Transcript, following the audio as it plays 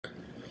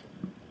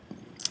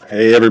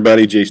Hey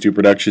everybody, J2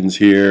 Productions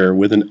here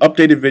with an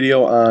updated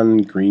video on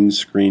green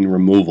screen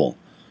removal.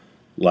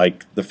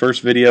 Like the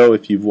first video,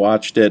 if you've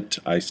watched it,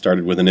 I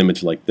started with an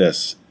image like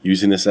this,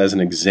 using this as an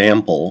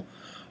example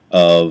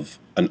of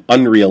an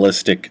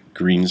unrealistic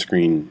green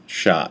screen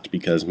shot,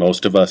 because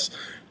most of us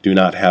do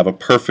not have a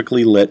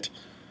perfectly lit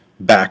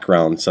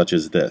background such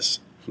as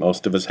this.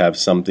 Most of us have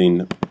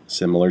something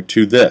similar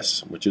to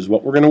this, which is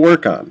what we're going to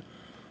work on.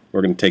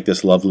 We're going to take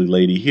this lovely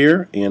lady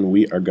here and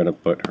we are going to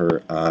put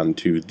her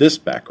onto this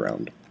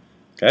background.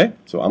 Okay,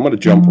 so I'm going to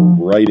jump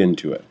right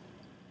into it.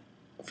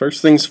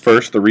 First things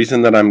first, the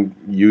reason that I'm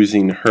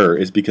using her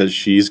is because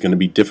she's going to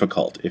be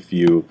difficult. If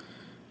you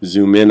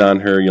zoom in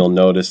on her, you'll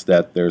notice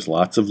that there's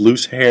lots of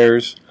loose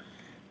hairs,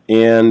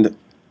 and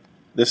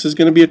this is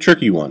going to be a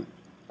tricky one.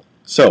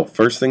 So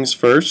first things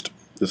first,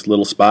 this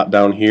little spot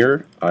down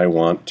here I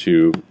want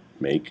to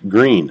make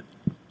green.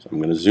 So I'm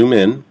going to zoom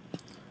in.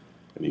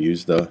 I'm going to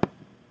use the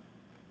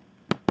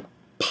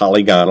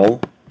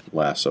polygonal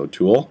lasso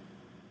tool,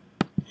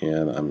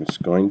 and I'm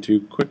just going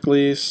to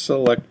quickly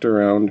select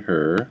around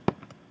her,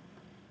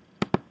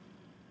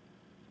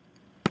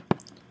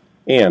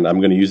 and I'm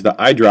going to use the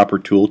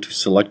eyedropper tool to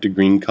select a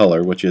green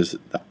color, which is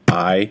the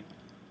I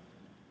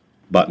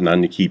button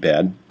on the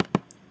keypad.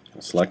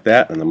 I'll select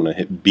that, and I'm going to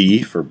hit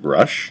B for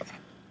brush,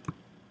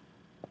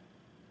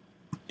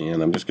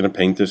 and I'm just going to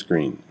paint this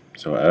green.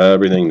 So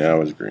everything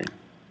now is green.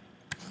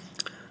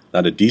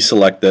 Now to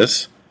deselect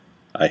this,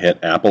 I hit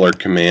Apple or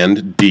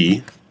Command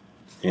D,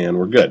 and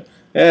we're good.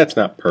 It's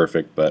not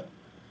perfect, but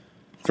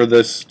for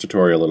this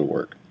tutorial it'll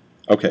work.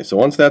 Okay, so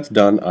once that's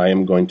done, I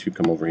am going to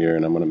come over here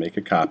and I'm going to make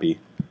a copy,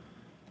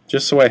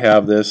 just so I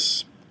have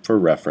this for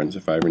reference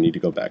if I ever need to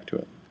go back to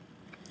it.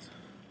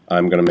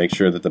 I'm going to make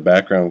sure that the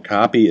background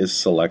copy is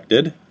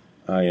selected.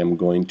 I am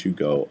going to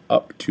go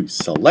up to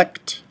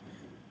Select,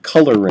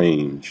 Color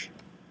Range.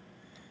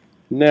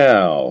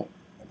 Now,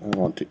 I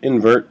want to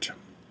invert,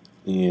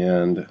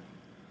 and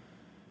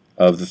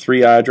of the three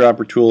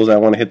eyedropper tools, I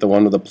want to hit the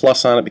one with a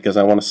plus on it because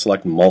I want to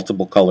select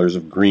multiple colors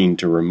of green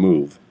to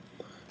remove,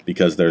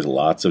 because there's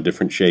lots of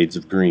different shades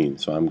of green.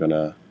 So I'm going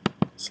to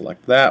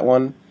select that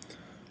one.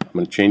 I'm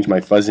going to change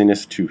my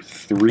fuzziness to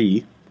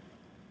 3,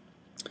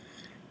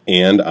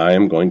 and I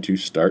am going to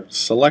start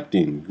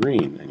selecting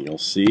green. And you'll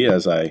see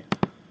as I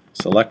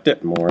select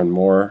it, more and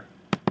more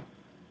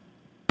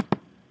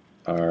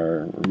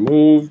are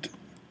removed.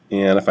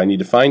 And if I need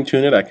to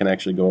fine-tune it, I can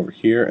actually go over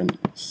here and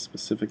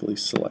specifically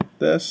select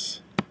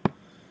this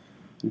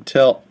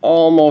until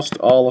almost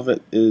all of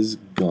it is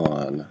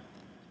gone.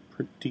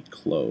 Pretty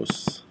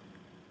close.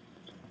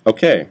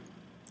 Okay.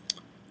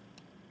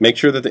 Make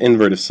sure that the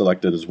invert is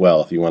selected as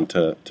well if you want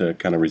to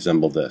kind of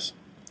resemble this.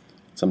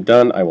 Once I'm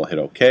done, I will hit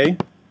OK.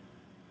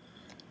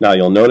 Now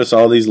you'll notice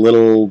all these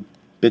little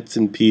bits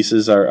and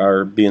pieces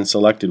are being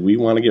selected. We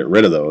want to get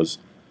rid of those.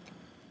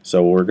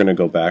 So we're going to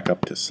go back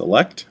up to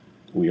Select.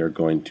 We are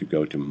going to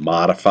go to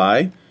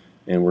Modify,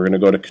 and we're going to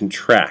go to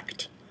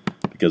Contract,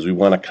 because we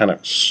want to kind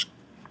of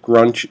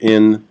scrunch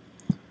in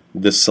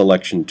this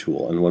selection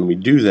tool. And when we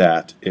do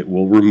that, it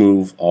will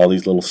remove all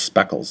these little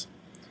speckles.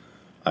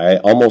 I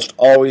almost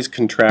always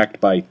contract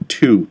by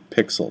 2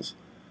 pixels,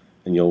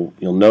 and you'll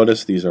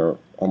notice these are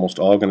almost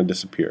all going to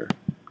disappear,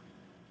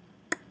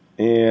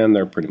 and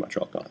they're pretty much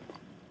all gone.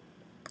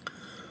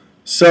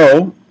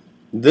 So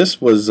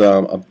this was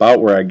about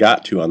where I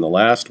got to on the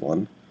last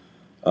one.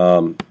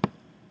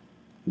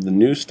 The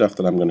new stuff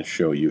that I'm going to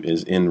show you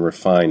is in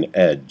Refine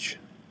Edge.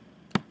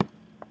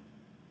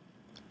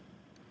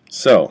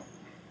 So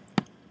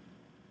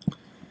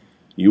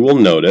you will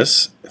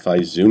notice, if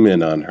I zoom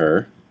in on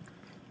her,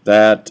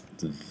 that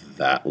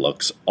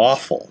looks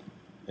awful.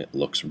 It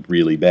looks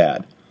really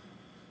bad.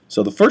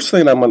 So the first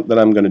thing that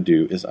I'm going to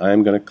do is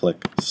I'm going to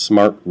click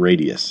Smart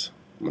Radius.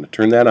 I'm going to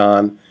turn that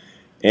on,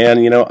 and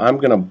I'm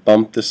going to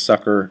bump this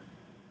sucker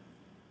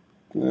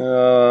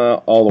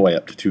all the way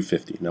up to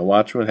 250. Now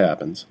watch what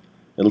happens.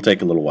 It'll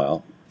take a little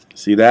while.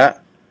 See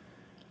that?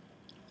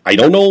 I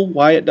don't know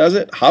why it does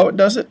it, how it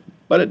does it,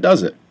 but it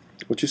does it,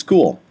 which is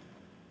cool.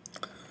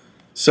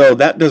 So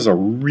that does a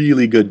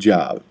really good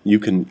job. You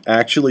can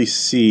actually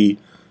see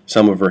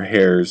some of her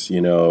hairs,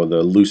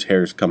 the loose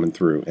hairs coming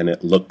through, and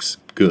it looks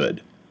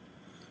good.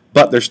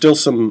 But there's still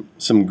some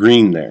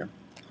green there.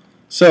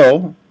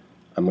 So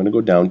I'm going to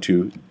go down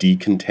to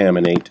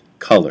Decontaminate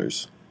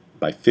Colors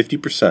by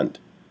 50%,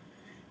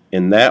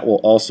 and that will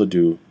also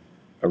do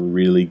a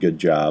really good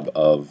job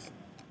of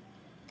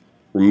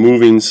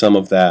removing some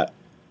of that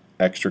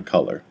extra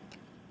color.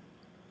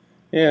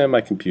 And my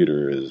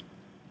computer is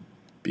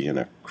being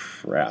a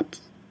crap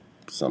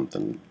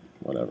something,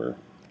 whatever.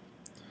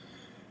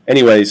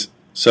 Anyways,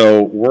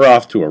 so we're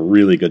off to a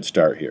really good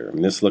start here. I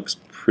mean, this looks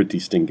pretty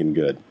stinking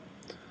good.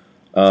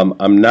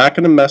 I'm not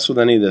going to mess with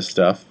any of this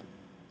stuff.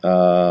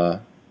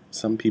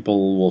 Some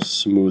people will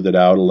smooth it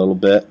out a little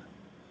bit,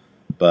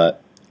 but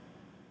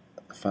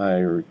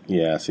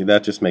yeah, see,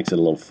 that just makes it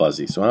a little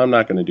fuzzy, so I'm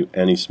not going to do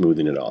any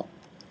smoothing at all.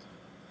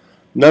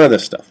 None of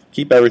this stuff.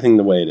 Keep everything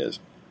the way it is.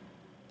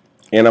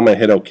 And I'm going to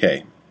hit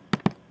OK.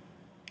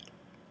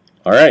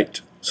 Alright,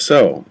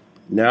 so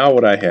now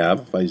what I have,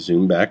 if I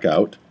zoom back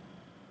out,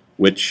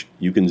 which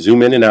you can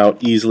zoom in and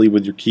out easily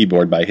with your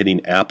keyboard by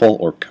hitting Apple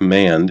or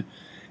Command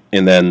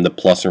and then the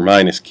plus or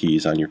minus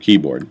keys on your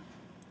keyboard.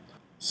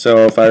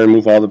 So if I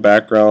remove all the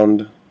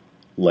background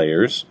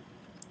layers,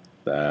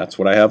 that's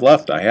what I have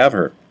left. I have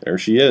her. There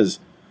she is.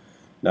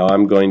 Now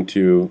I'm going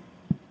to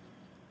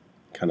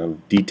kind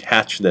of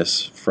detach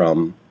this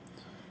from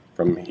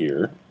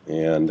here,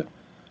 and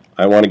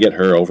I want to get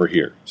her over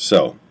here.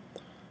 So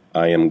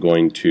I am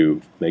going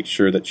to make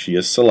sure that she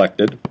is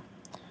selected.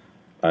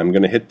 I'm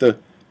going to hit the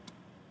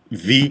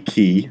V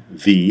key,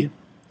 V,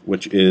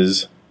 which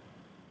is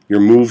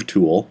your move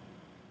tool,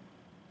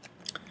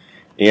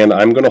 and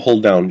I'm going to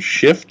hold down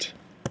Shift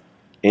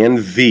and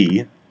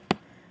V,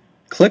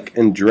 click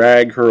and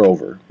drag her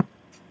over,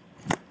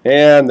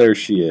 and there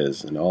she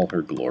is in all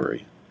her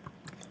glory.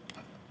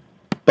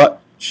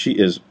 But she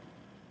is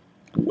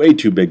way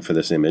too big for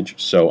this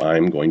image, so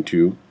I'm going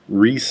to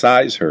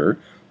resize her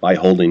by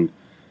holding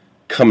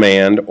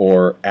Command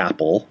or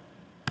Apple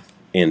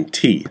and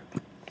T.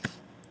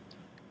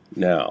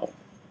 Now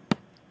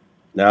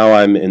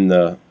I'm in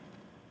the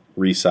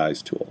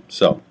resize tool.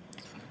 So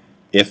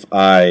if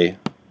I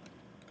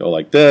go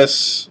like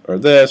this, or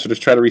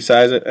just try to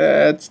resize it,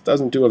 it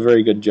doesn't do a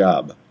very good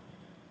job.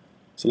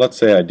 So let's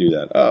say I do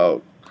that.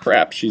 Oh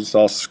crap, she's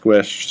all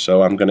squished,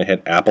 so I'm going to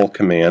hit Apple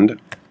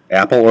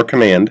or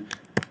Command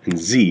and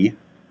Z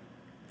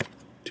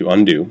to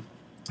undo.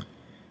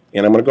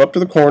 And I'm going to go up to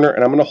the corner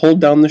and I'm going to hold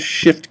down the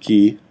Shift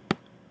key,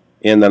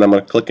 and then I'm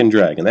going to click and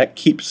drag, and that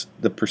keeps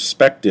the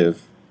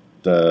perspective,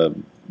 the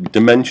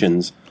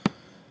dimensions,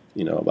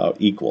 about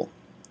equal.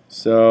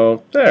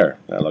 So there,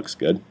 that looks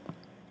good.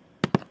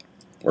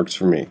 Works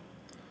for me.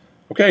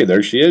 Okay,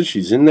 there she is.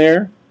 She's in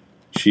there.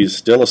 She's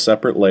still a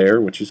separate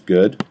layer, which is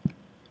good.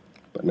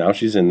 But now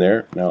she's in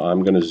there. Now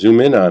I'm going to zoom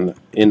in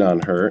on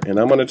her, and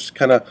I'm going to just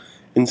kind of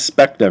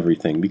inspect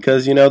everything,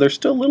 because there's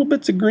still little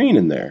bits of green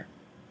in there.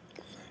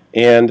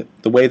 And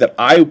the way that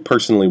I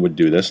personally would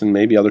do this, and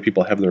maybe other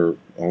people have their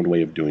own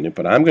way of doing it,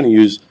 but I'm going to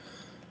use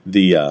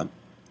the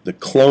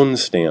clone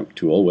stamp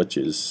tool, which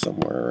is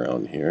somewhere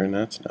around here, and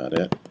that's not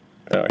it.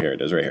 Oh, here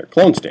it is, right here.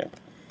 Clone stamp,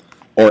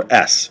 or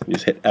S. You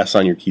just hit S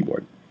on your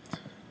keyboard.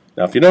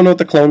 Now, if you don't know what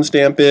the clone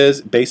stamp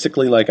is,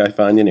 basically, like, I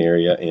find an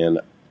area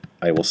and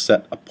I will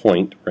set a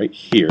point right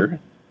here,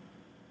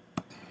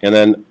 and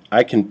then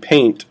I can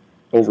paint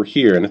over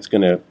here, and it's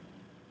going to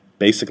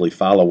basically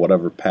follow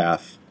whatever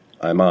path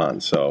I'm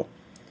on. So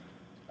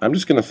I'm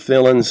just going to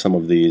fill in some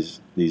of these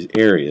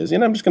areas,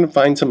 and I'm just going to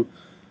find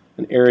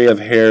an area of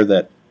hair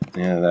that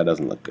that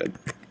doesn't look good.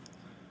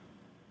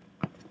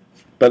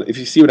 But if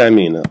you see what I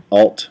mean,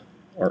 Alt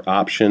or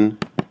Option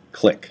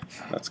click,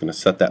 that's going to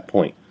set that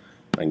point.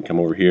 I can come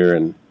over here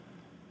and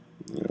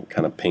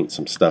kind of paint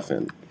some stuff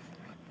in.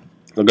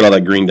 Look at all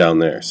that green down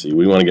there. See,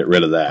 we want to get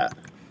rid of that.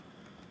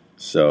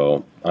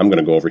 So I'm going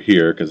to go over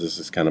here because this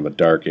is kind of a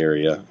dark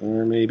area,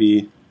 or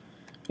maybe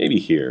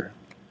here.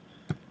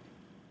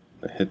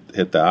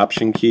 Hit the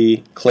Option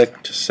key,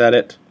 click to set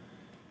it,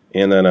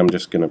 and then I'm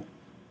just going to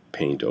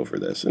paint over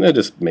this, and it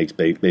just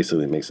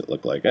basically makes it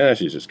look like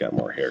she's just got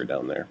more hair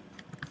down there.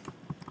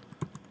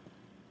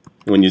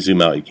 When you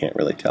zoom out, you can't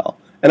really tell.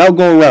 And I'll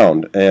go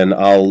around and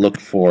I'll look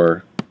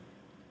for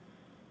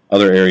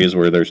other areas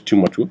where there's too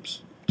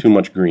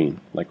much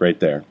green, like right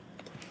there.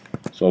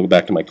 So I'll go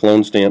back to my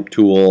clone stamp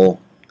tool,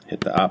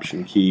 hit the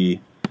Option key,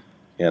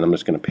 and I'm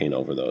just going to paint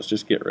over those.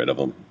 Just get rid of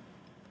them.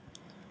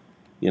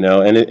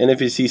 And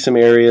if you see some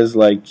areas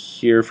like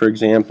here, for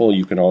example,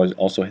 you can always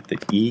also hit the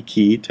E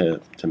key to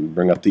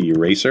bring up the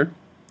eraser.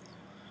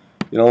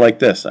 Like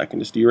this, I can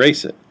just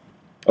erase it.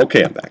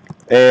 Okay, I'm back.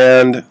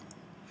 And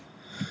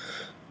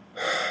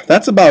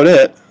that's about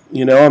it.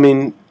 I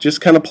mean,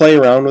 just kind of play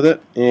around with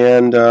it,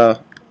 and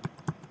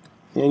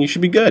you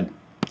should be good.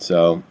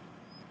 So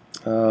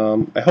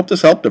I hope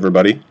this helped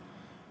everybody,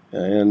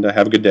 and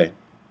have a good day.